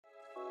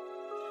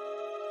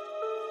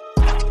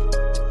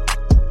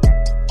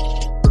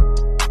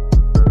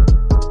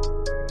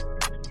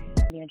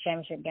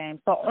championship game.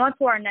 So on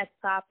to our next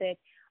topic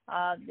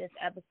of this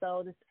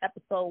episode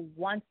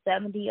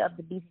 170 of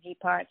the BCG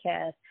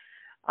podcast.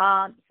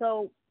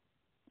 So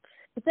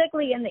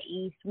particularly in the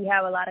East, we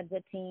have a lot of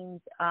good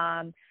teams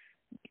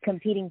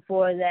competing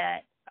for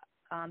that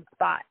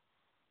spot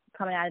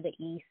coming out of the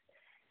East.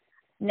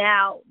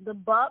 Now, the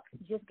Bucks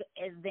just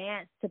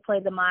advanced to play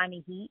the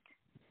Miami Heat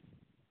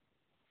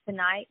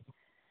tonight.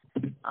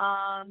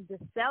 The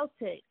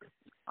Celtics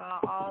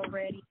have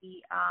already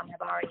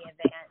advanced,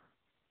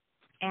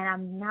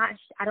 and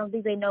I don't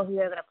think they know who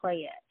they're going to play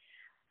yet.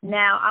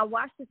 Now, I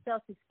watched the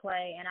Celtics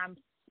play, and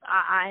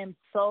I am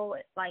so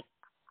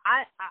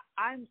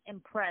I'm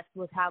impressed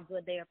with how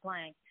good they are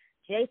playing.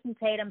 Jason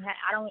Tatum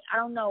I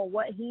don't know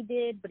what he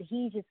did, but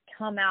he just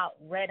come out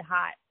red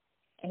hot,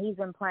 and he's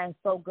been playing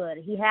so good.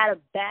 He had a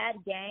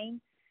bad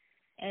game,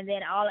 and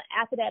then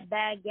after that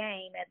bad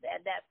game,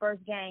 at that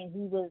first game,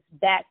 he was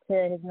back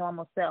to his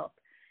normal self.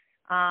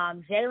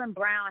 Jaylen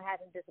Brown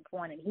hasn't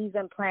disappointed. He's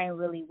been playing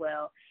really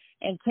well.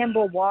 And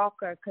Kemba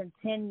Walker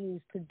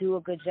continues to do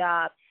a good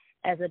job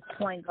as a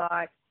point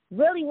guard.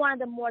 Really one of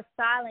the more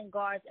silent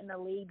guards in the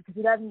league because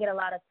he doesn't get a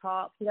lot of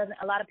talk.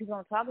 A lot of people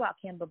don't talk about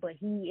Kemba, but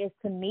he is,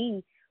 to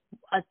me,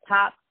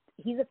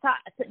 he's a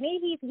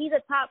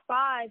top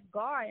 5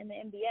 guard in the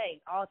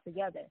NBA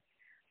altogether.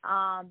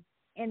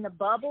 In the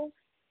bubble,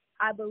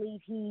 I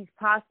believe he's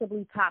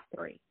possibly top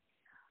 3.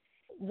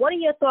 What are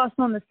your thoughts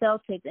on the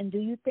Celtics, and do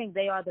you think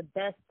they are the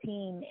best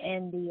team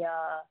in the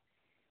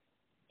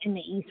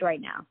East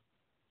right now?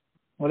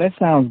 Well, that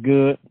sounds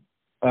good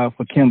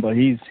for Kemba.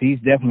 He's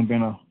definitely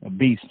been a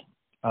beast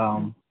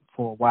for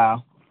a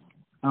while.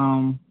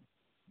 No,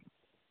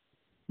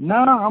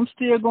 I'm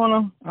still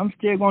gonna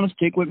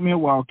stick with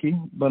Milwaukee,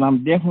 but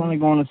I'm definitely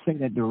gonna say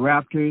that the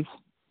Raptors,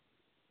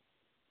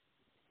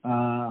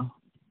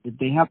 if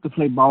they have to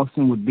play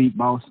Boston, would beat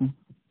Boston.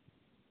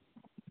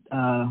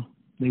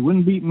 They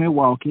wouldn't beat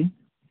Milwaukee.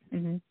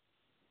 Mm-hmm.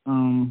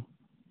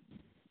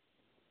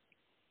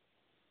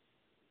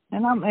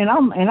 And I'm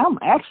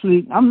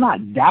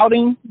not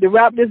doubting the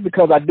Raptors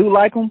because I do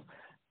like them,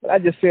 but I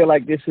just feel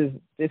like this is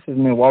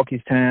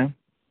Milwaukee's time.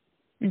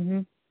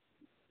 Mm-hmm.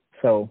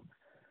 So,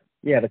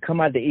 yeah, to come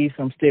out the East,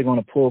 I'm still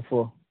going to pull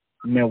for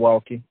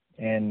Milwaukee,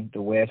 and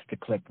the West, the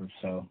Clippers.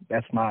 So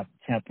that's my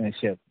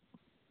championship.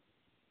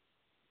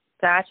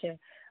 Gotcha.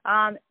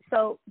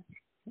 So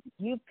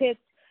you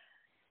picked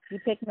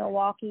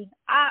Milwaukee.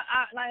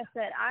 I like I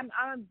said, I'm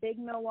a big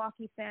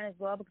Milwaukee fan as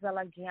well because I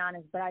like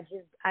Giannis, but I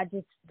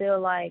just feel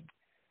like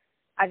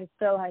the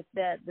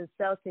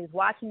Celtics,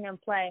 watching them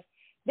play.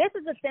 This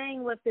is the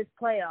thing with this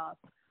playoff.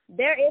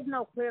 There is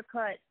no clear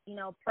cut,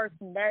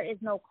 person. There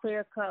is no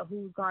clear cut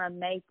who's gonna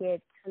make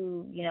it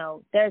to,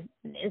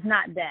 it's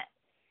not that.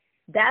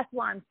 That's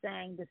why I'm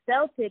saying the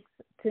Celtics,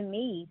 to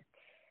me,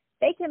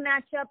 they can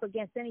match up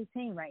against any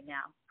team right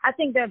now. I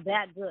think they're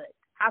that good.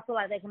 I feel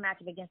like they can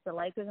match up against the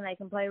Lakers and they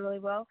can play really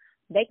well.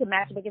 They can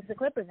match up against the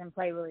Clippers and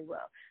play really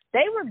well.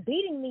 They were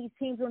beating these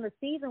teams when the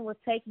season was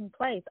taking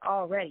place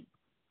already.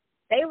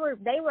 They were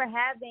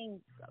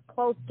having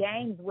close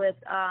games with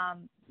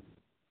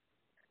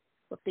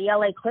the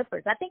LA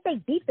Clippers. I think they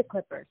beat the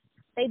Clippers.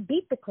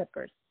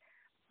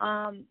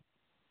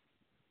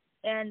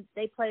 And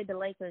they played the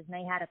Lakers and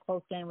they had a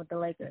close game with the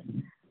Lakers.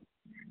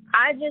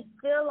 I just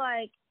feel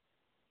like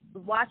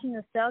watching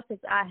the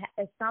Celtics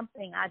is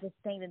something I just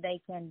think that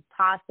they can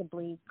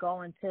possibly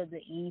go into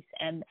the East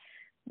and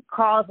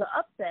cause an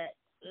upset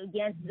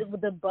against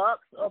the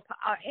Bucks or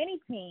any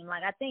team.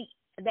 Like I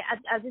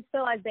just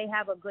feel like they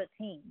have a good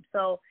team.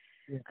 So,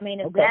 I mean,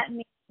 if that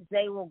means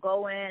they will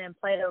go in and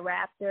play the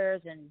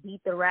Raptors and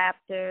beat the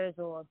Raptors,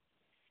 or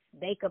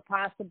they could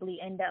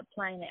possibly end up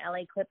playing the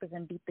LA Clippers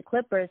and beat the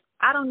Clippers,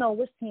 I don't know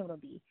which team it'll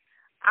be.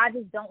 I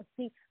just don't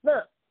see.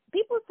 Look,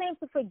 people seem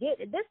to forget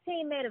that this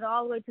team made it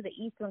all the way to the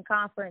Eastern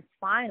Conference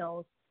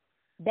Finals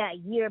that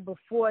year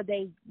before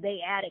they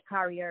added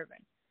Kyrie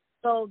Irving.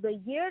 So the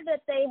year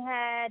that they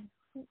had,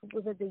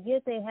 was it the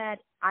year they had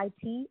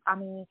IT? I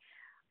mean,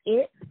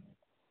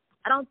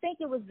 I don't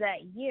think it was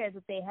that year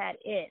that they had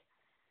it.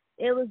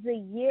 It was the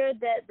year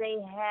that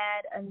they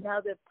had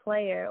another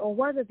player, or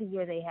was it the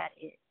year they had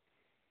it?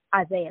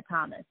 Isaiah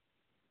Thomas.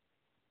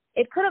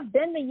 It could have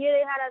been the year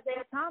they had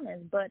Isaiah Thomas,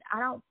 but I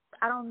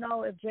don't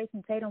know if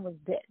Jason Tatum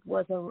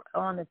was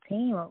on the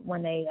team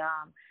when they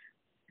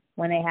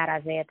had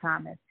Isaiah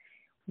Thomas.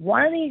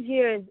 One of these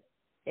years,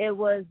 it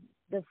was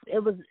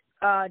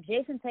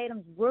Jason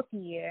Tatum's rookie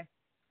year,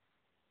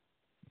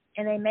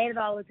 and they made it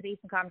all the way to the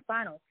Eastern Conference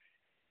Finals.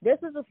 This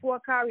was before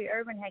Kyrie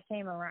Irving had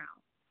came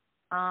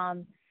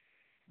around.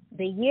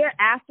 The year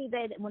after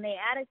when they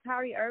added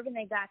Kyrie Irving,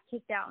 they got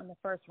kicked out in the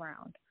first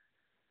round,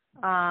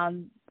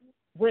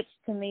 which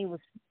to me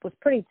was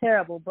pretty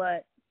terrible.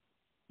 But,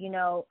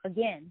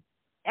 again,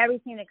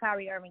 everything that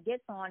Kyrie Irving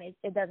gets on, it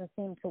doesn't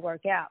seem to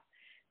work out.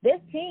 This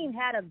team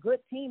had a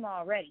good team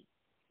already.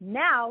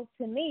 Now,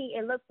 to me,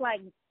 it looks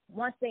like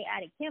once they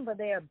added Kemba,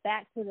 they are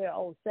back to their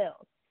old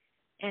selves.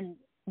 And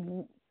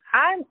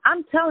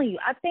I'm telling you,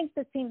 I think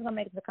this team's going to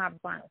make it to the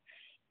conference finals.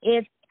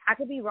 If I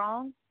could be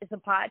wrong. It's a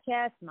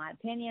podcast, my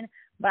opinion,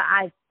 but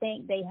I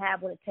think they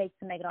have what it takes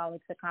to make it all the way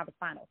to the conference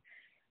finals.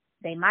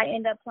 They might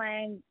end up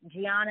playing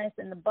Giannis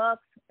and the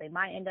Bucks. They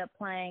might end up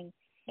playing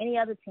any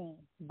other team.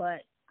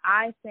 But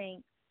I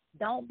think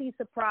don't be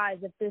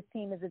surprised if this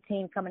team is a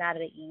team coming out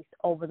of the East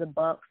over the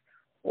Bucks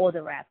or the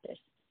Raptors.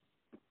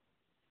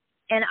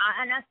 And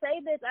I say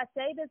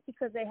this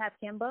because they have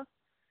Kemba,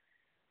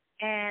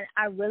 and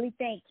I really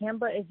think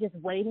Kemba is just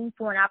waiting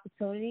for an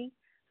opportunity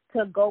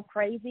to go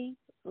crazy.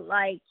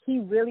 Like, he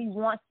really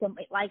wants to.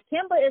 Like,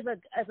 Kemba is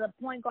a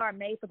point guard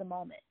made for the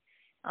moment.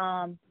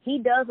 He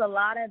does a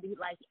lot of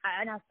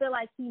and I feel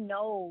like he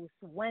knows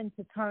when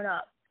to turn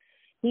up.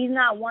 He's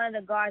not one of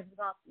the guards who's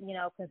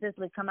gonna,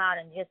 consistently come out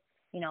and just,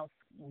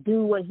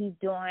 do what he's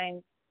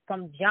doing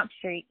from Jump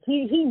Street.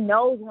 He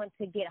knows when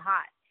to get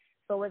hot.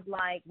 So it's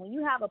like when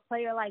you have a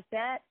player like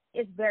that,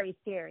 it's very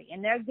scary.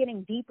 And they're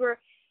getting deeper.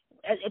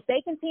 If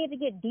they continue to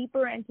get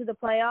deeper into the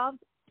playoffs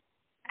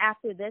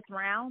after this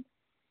round,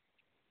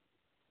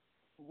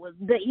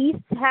 the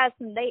East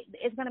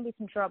it's going to be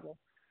some trouble.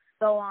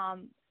 So,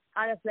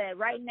 like I said,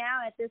 right now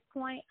at this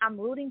point, I'm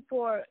rooting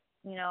for,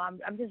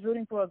 I'm just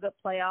rooting for a good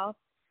playoff.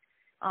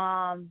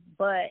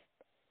 But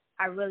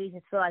I really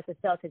just feel like the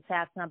Celtics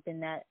have something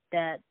that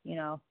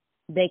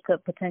they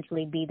could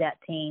potentially be that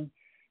team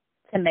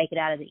to make it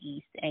out of the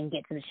East and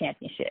get to the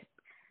championship.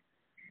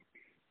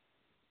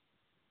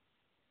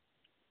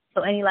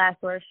 So any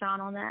last words, Sean,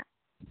 on that?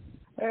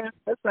 Yeah,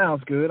 that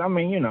sounds good. I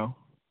mean,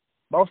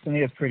 Boston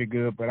is pretty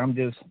good, but I'm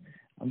just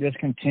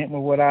content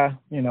with what I,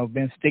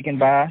 been sticking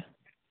by.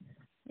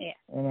 Yeah.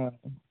 And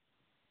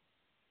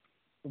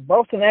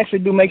Boston actually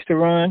do makes the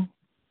run,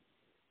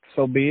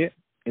 so be it.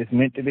 It's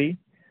meant to be.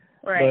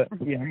 Right.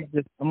 But yeah,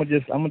 I'm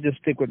gonna just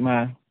stick with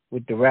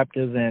the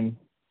Raptors and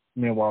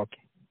Milwaukee.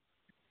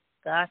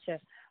 Gotcha.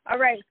 All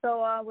right.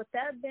 So with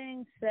that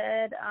being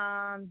said,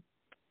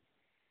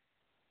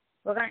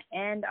 we're gonna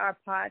end our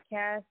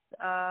podcast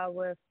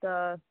with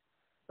the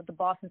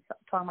Boston,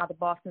 talking about the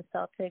Boston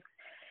Celtics,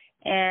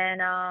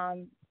 and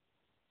I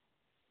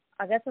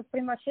guess that's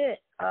pretty much it.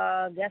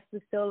 I guess we're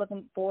still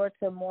looking forward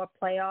to more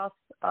playoff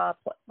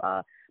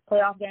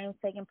games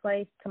taking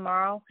place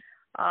tomorrow.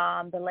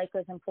 The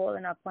Lakers in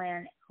Portland are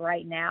playing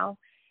right now,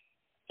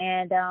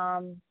 and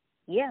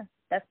yeah,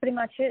 that's pretty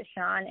much it,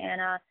 Sean.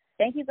 And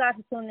thank you guys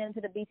for tuning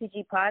into the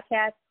BCG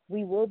podcast.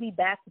 We will be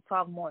back to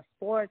talk more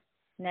sports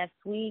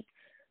next week.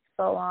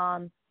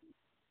 So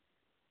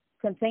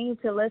continue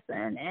to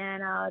listen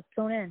and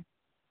tune in.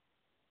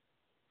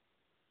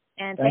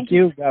 And thank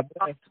you. God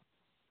bless.